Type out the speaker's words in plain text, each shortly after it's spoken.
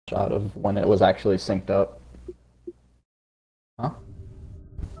shot of when it was actually synced up. Huh?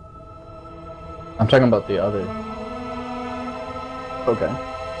 I'm talking about the other. Okay.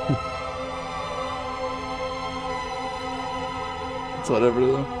 It's whatever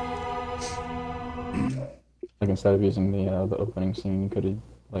though. Like instead of using the opening scene, you could have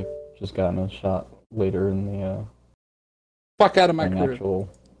like just gotten a shot later in the Fuck out of my in the crew. actual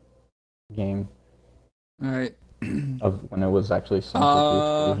game Alright. of when it was actually synced with the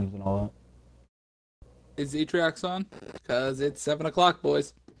uh, explosions and all is Atriox on? Because it's 7 o'clock,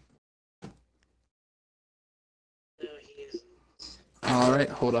 boys. Alright,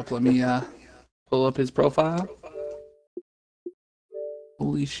 hold up. Let me pull up his profile.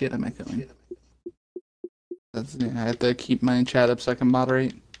 Holy shit, I'm echoing. I have to keep my chat up so I can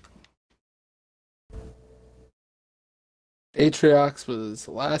moderate. Atriox was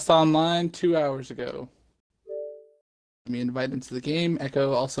last online 2 hours ago. Let me invite him to the game.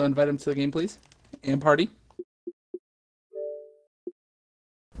 Echo, also invite him to the game, please. And party.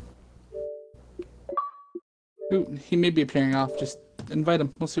 Ooh, he may be appearing off. Just invite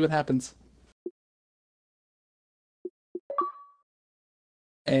him. We'll see what happens.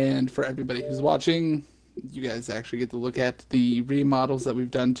 And for everybody who's watching, you guys actually get to look at the remodels that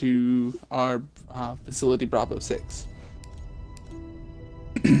we've done to our facility Bravo 6.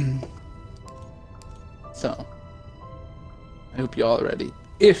 So, I hope you all are ready.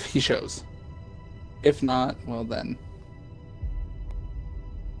 If he shows. If not, well then.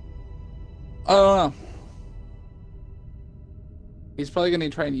 I don't know. He's probably gonna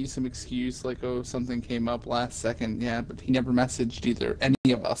try and use some excuse like, oh, something came up last second. Yeah, but he never messaged either any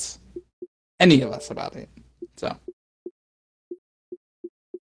of us. Any of us about it. So.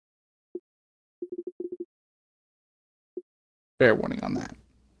 Fair warning on that.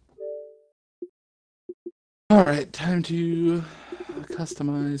 Alright, time to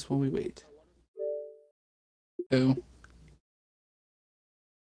customize while we wait. Oh.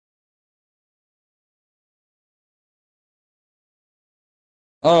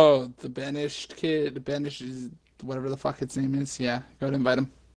 Oh, the Banished kid. Banished is whatever the fuck its name is. Yeah, go ahead and invite him.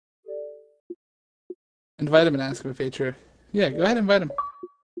 Invite him and ask him if Atra. Yeah, go ahead and invite him.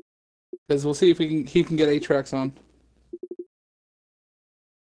 Because we'll see if he can get Atrax on.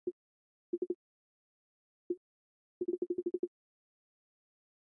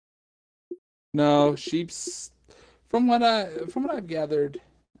 No, Sheep's from what I've gathered,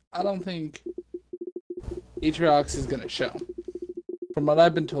 I don't think Atrax is gonna show. From what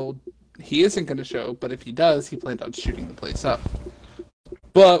I've been told, he isn't gonna show, but if he does, he planned on shooting the place up.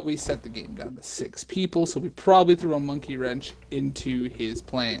 But we set the game down to 6 people, so we probably threw a monkey wrench into his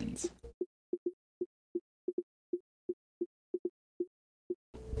plans.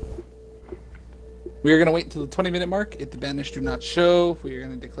 We are going to wait until the 20-minute mark. If the Banished do not show, we are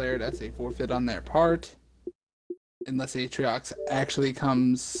going to declare it as a forfeit on their part. Unless Atriox actually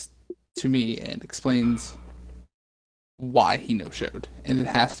comes to me and explains why he no-showed. And it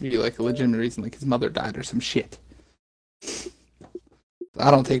has to be like a legitimate reason, like his mother died or some shit. I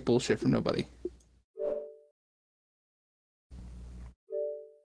don't take bullshit from nobody.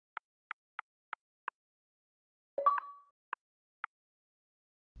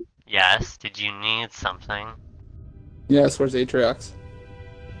 Yes, did you need something? Yes, where's Atriox?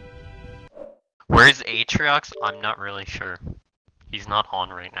 Where's Atriox? I'm not really sure. He's not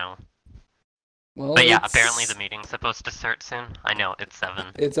on right now. Well, But yeah, apparently the meeting's supposed to start soon. I know, it's 7.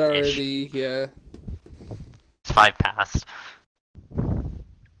 It's already, yeah. It's 5 past.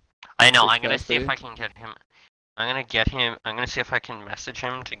 I know, I'm gonna 6 see if past I can get him. I'm gonna see if I can message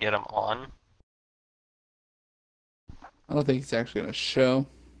him to get him on. I don't think he's actually going to show.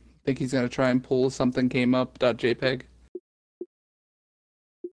 I think he's going to try and pull something came up.jpg.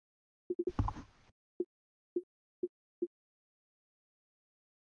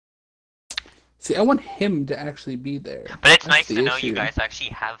 See, I want him to actually be there. But it's That's nice the to know issue. you guys actually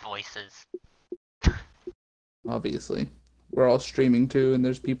have voices. Obviously. We're all streaming too, and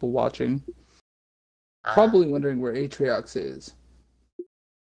there's people watching. Probably wondering where Atriox is.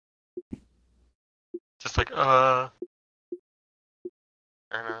 Just like, I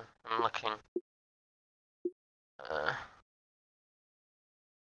don't know, I'm looking. I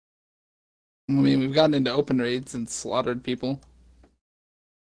mean, we've gotten into open raids and slaughtered people.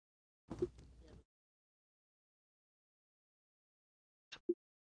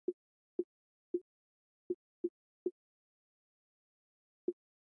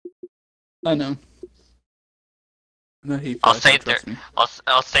 I know. No, I'll say trust me.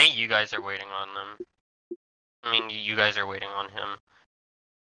 I'll say you guys are waiting on them. I mean, you guys are waiting on him.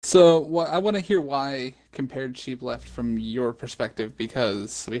 So, I want to hear why compared sheep left from your perspective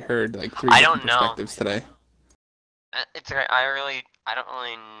because we heard like three I different don't know. perspectives today. It's okay. I don't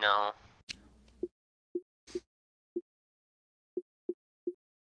really know.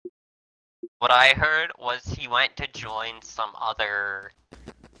 What I heard was he went to join some other,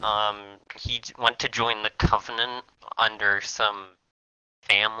 went to join the Covenant under some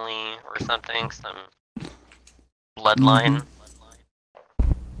family or something, some bloodline.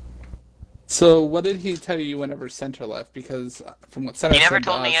 So, what did he tell you whenever Center left? Because from what Center He never said to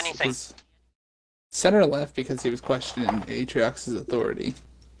told me us, anything. Center left because he was questioning Atriox's authority.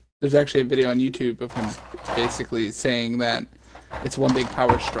 There's actually a video on YouTube of him basically saying that it's one big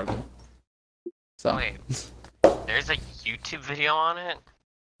power struggle. So, Wait, there's a YouTube video on it?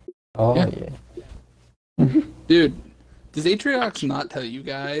 Oh Yeah. yeah. dude, does Atriox not tell you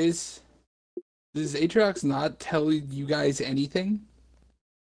guys? Does Atriox not tell you guys anything?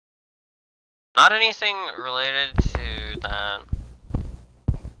 Not anything related to that.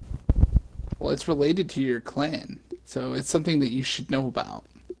 Well, it's related to your clan, so it's something that you should know about.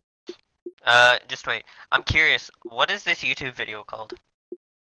 Just wait. I'm curious, what is this YouTube video called?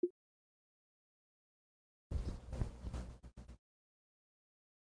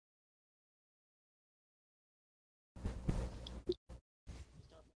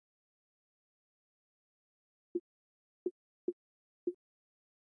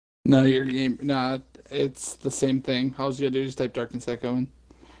 No, your game, nah, it's the same thing. All you gotta do is type Dark and Echo in.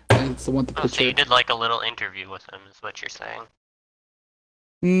 And it's the one with the Oh, so you picture. did like a little interview with him, is what you're saying.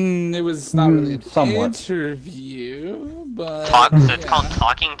 It was not really an Somewhat. interview, but So it's called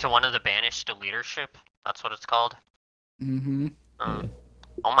Talking to One of the Banished to Leadership? That's what it's called? Mm-hmm. Yeah.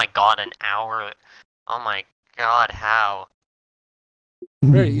 Oh my god, an hour. Oh my god, how?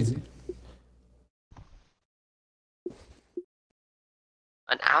 Very easy.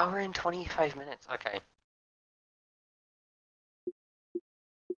 An hour and 25 minutes, okay.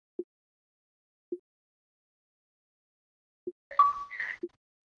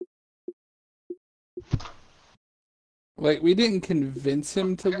 Like, we didn't convince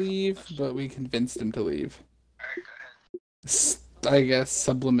him to leave, but we convinced him to leave. I guess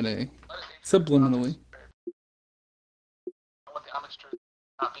subliminally. Subliminally.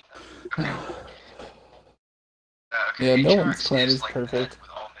 Yeah, no one's clan is perfect. With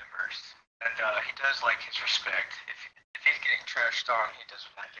all members, and he does like his respect. If he's getting trashed on, he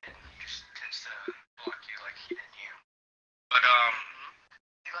doesn't like it. He just tends to block you like he did you. But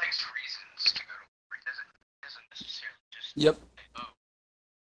he likes reasons to go to war. He doesn't necessarily just. Yep. Oh.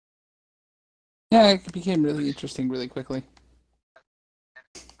 Yeah, it became really interesting really quickly.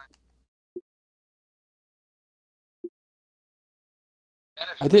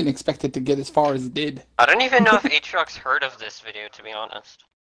 I didn't expect it to get as far as it did. I don't even know if Aatrox heard of this video, to be honest.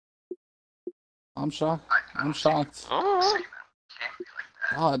 I'm shocked. I I'm don't see shocked. Oh, Can't be like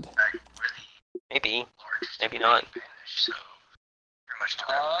that. God. Like, we're the maybe. largest Maybe not. Banished, so pretty much do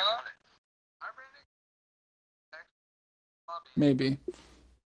whatever we want. Maybe.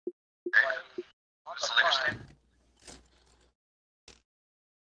 What's the latest name?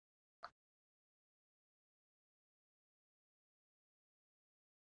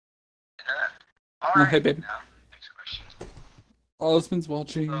 Oh, hey, baby. Now, next question. Osmond's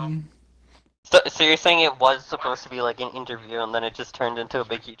watching. So you're saying it was supposed to be like an interview and then it just turned into a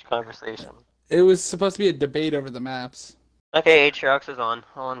big huge conversation? It was supposed to be a debate over the maps. Okay, Aatrox is on.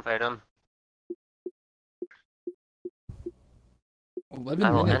 I'll invite him. 11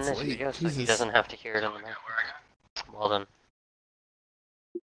 I will end minutes this late. video so he Jesus. doesn't have to hear it on the mic. Well done.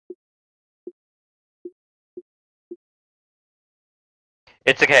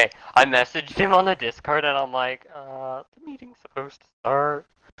 It's okay. I messaged him on the Discord and I'm like, the meeting's supposed to start.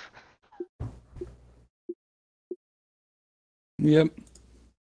 Yep.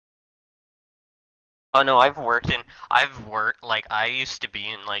 Oh no, like, I used to be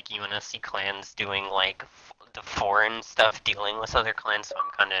in, like, UNSC clans doing, like, the foreign stuff, dealing with other clans, so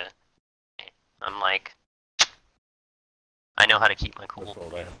I'm like, I know how to keep my cool. That's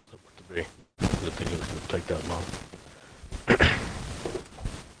all I have to be. I didn't think it was going to take that long.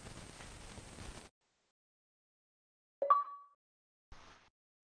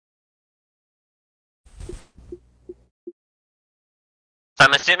 So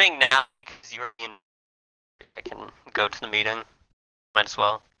I'm assuming now, because you're in, I can go to the meeting. Might as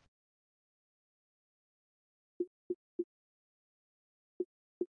well.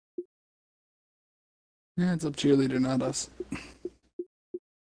 Yeah, it's up cheerleader, not us.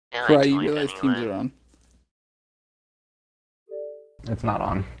 Yeah, Right, I you joined realize anyway. teams are on. It's not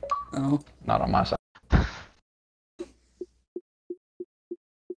on. Oh. Not on my side.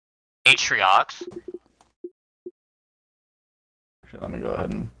 Atriox. Actually, let me go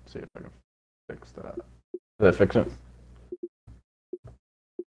ahead and see if I can fix that. Did I fix it?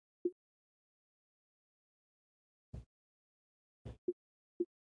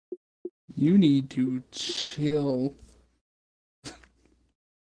 You need to chill.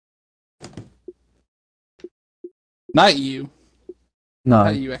 Not you. No, Not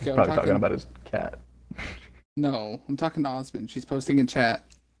I'm you, Echo. I'm probably talking about his cat. No, I'm talking to Osmond. She's posting in chat.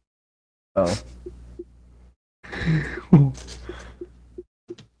 Oh.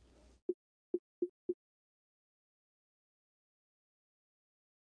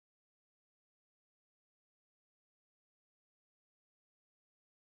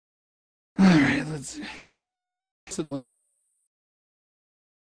 Alright, let's see.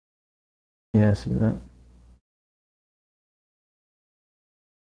 Yeah, see that?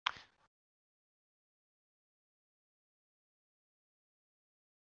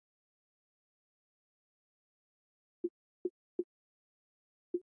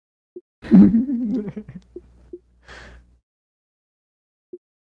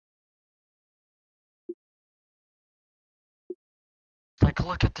 Like,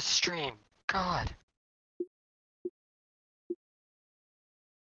 look at the stream. God.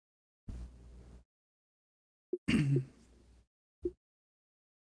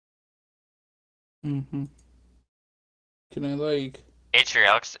 Mm-hmm. Can I, like...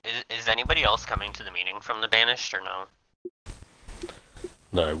 Atriox, is anybody else coming to the meeting from the Banished or no?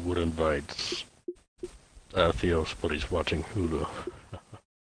 No, I would invite Theos, but he's watching Hulu.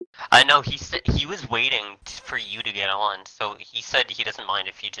 I know he said he was waiting for you to get on, so he said he doesn't mind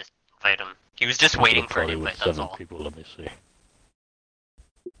if you just invite him. He was just waiting for an Probably invite, with that's 7 all. people, let me see.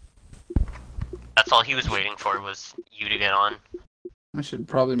 That's all he was waiting for, was you to get on. I should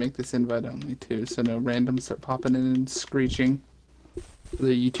probably make this invite only, too, so no randoms start popping in and screeching. For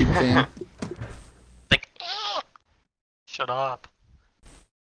the YouTube fan. Like, shut up.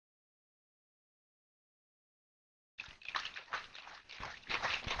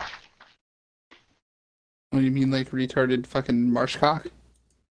 What do you mean, like, retarded fucking marshcock?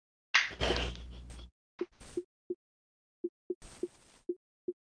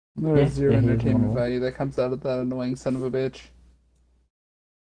 There is zero he's entertainment normal. value that comes out of that annoying son of a bitch.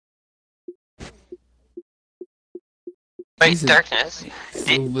 Wait, He's a- Darkness. he's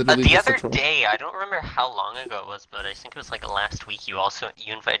The literally just a other troll. day, I don't remember how long ago it was, but I think it was like last week. You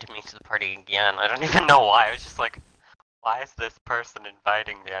invited me to the party again. I don't even know why. I was just like, why is this person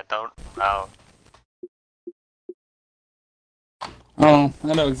inviting me? I don't know. Oh,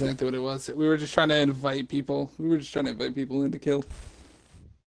 I know exactly what it was. We were just trying to invite people. We were just trying to invite people in to kill.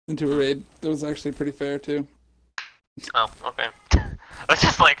 Into a raid. That was actually pretty fair, too. Oh, okay. I was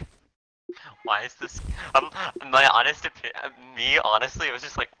just like, why is this? My honest me honestly, it was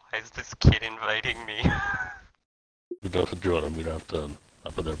just like, why is this kid inviting me? If he doesn't join him, we'd have to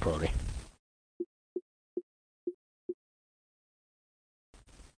up at their party.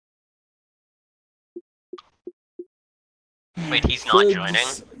 Wait, he's not joining?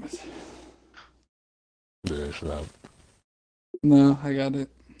 There's that. No, I got it.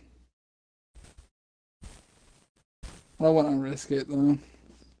 I don't want to risk it, though.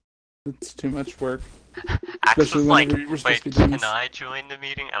 It's too much work. Axe Especially was like, whenever we're supposed wait, to be doing can this. I join the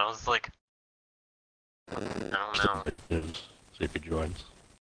meeting? And I was like, I don't know. See if he joins.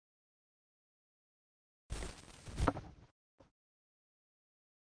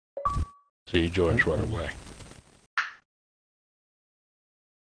 See, he joins right away.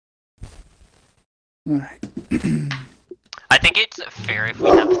 Alright. I think it's fair if we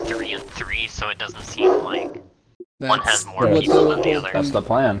have 3 and 3, so it doesn't seem like one has more what people the than the whole other. That's the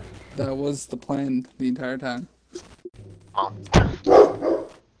plan. That was the plan the entire time. Well,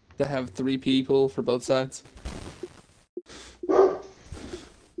 To have 3 people for both sides.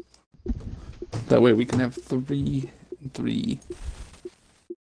 That way we can have 3 and 3.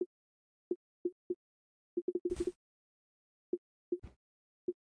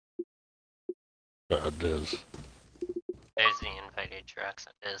 Diz. there's the invite Atrax,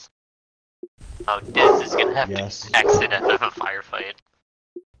 it is. Oh, Diz is gonna have Yes. to exit out of a firefight.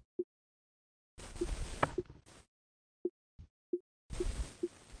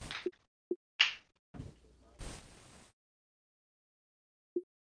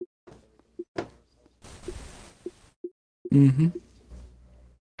 Mm-hmm.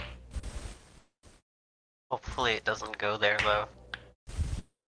 Hopefully it doesn't go there, though.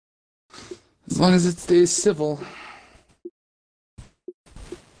 As long as it stays civil.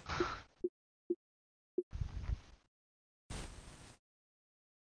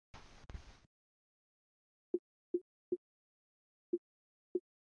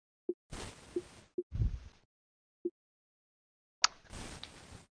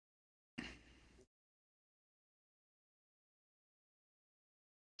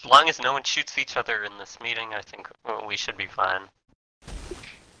 As long as no one shoots each other in this meeting, I think we should be fine.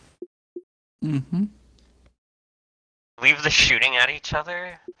 Mm-hmm. Leave the shooting at each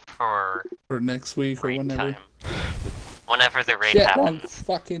other for For next week or raid whenever. time. Whenever the raid Shit, wrong happens.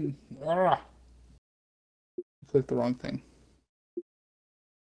 fucking. Click the wrong thing.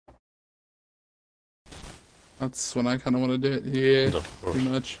 That's when I kind of want to do it. Yeah, Of course. pretty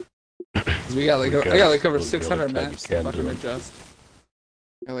much. 'Cause we got like I got like over 600 maps to fucking adjust.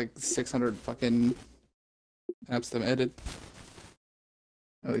 I got like 600 fucking maps to edit.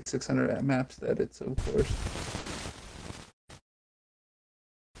 I got like 600 maps to edit, so of course.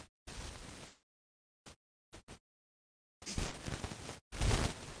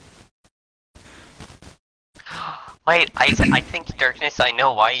 Wait, I think Darkness, I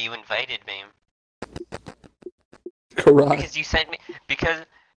know why you invited me. Correct. Because you sent me because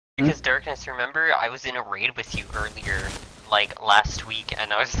Darkness, remember I was in a raid with you earlier, like last week,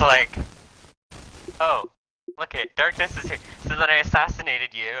 and I was like, oh, look it, Darkness is here. So then I assassinated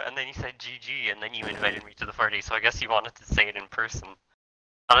you, and then you said GG, and then you invited me to the party. So I guess you wanted to say it in person.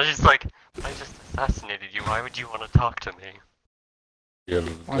 I was just like, I just assassinated you. Why would you want to talk to me? At the end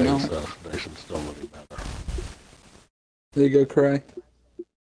of the Why day, not? assassinations don't really matter. There you go, Cry.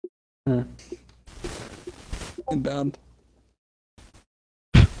 Hmm. Inbound.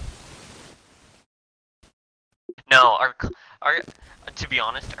 No, our to be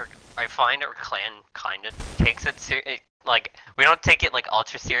honest, I find our clan kind of takes it like we don't take it like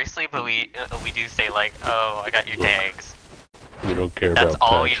ultra seriously, but we do say like, oh, I got your tags. We don't care That's about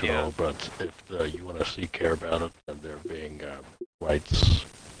all tags we at do. all, but if the UNSC care about it, and there being rights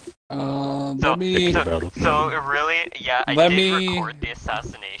Let me about it. So really, yeah, I Let did me- record the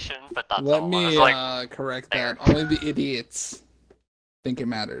assassination, but that's let all. I me was like, correct there. that. Only the idiots think it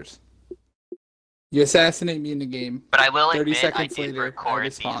matters. You assassinate me in the game, but I will 30 admit I seconds did later, I record the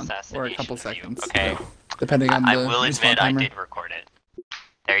respawn, assassination or a couple of you, seconds. okay, depending on I the will respawn admit I timer. did record it.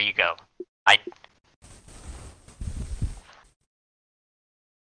 There you go. I.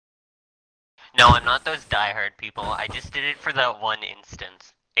 No, I'm not those diehard people. I just did it for that one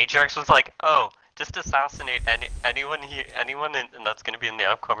instance. Ajax was like, "Oh, just assassinate anyone that's gonna be in the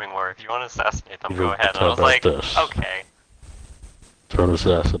upcoming war. If you want to assassinate them, go ahead." And I How was about like, this? "Okay." Turn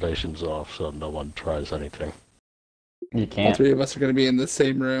assassinations off so no one tries anything. You All can't. three of us are going to be in the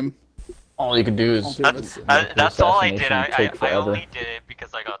same room. All you could do is All three of That's, us. make the that's all I did. assassination take I forever. only did it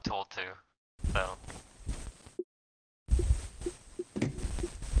because I got told to. So.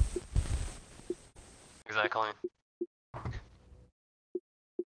 Exactly.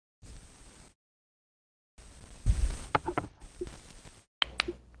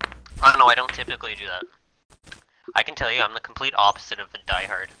 I don't know, I don't typically do that. I can tell you, I'm the complete opposite of a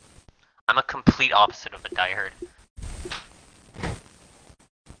diehard. I'm a complete opposite of a diehard.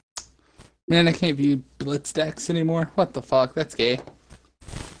 Man, I can't view blitz decks anymore. What the fuck? That's gay.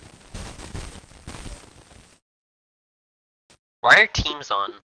 Why are teams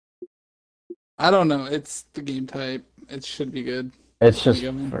on? I don't know. It's the game type. It should be good. It's just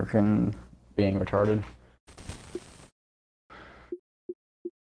You go, man. freaking being retarded.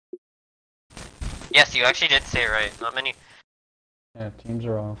 Yes, you actually did say it right. Not many Yeah, teams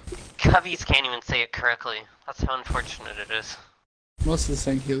are off. Cubbies can't even say it correctly. That's how unfortunate it is. Most of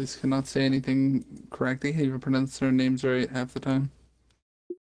the Sankelis cannot say anything correct. They can't even pronounce their names right half the time.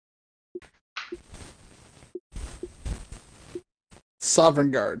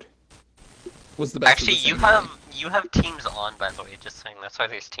 Sovereign Guard was the best. Actually, of the you have teams on, by the way. Just saying. That's why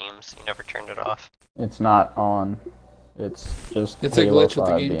there's teams. You never turned it off. It's not on. It's just It's a Halo glitch with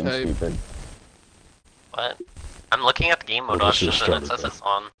the 5 game being type. stupid. What? I'm looking at the game mode Well, this options just and it started, says it's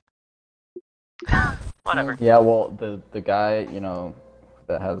on. Whatever. Yeah, well, the guy,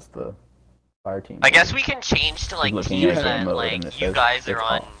 that has the fire team. I guess we can change to like Looking teams at that game mode like and it you says guys are it's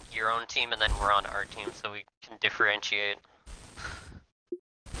on off. your own team and then we're on our team, so we can differentiate.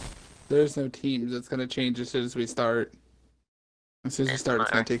 There's no teams. It's gonna change as soon as we start. As soon as we It's start, it's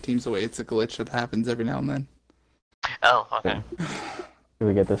gonna not. take teams away. It's a glitch that happens every now and then. Oh, okay. Do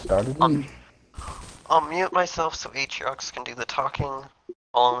we get this started? I'll mute myself so Atriox can do the talking.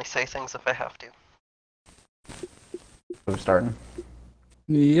 I'll only say things if I have to. We're starting.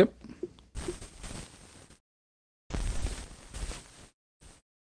 Yep.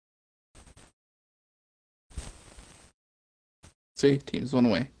 See, teams went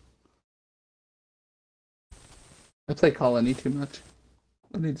away. I play Colony too much.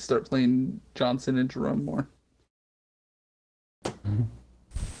 I need to start playing Johnson and Jerome more.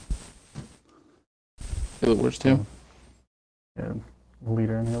 Halo Wars 2. Yeah,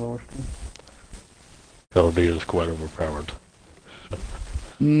 leader in Halo Wars 2. LD is quite overpowered.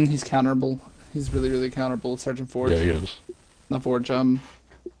 He's counterable. He's really, really counterable, Sergeant Forge. Yeah, he is. Not Forge, Johnson.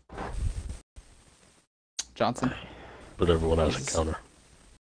 But everyone has He's- a counter.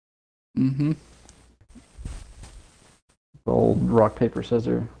 Mm-hmm. The old rock, paper,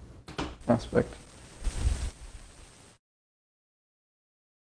 scissors aspect.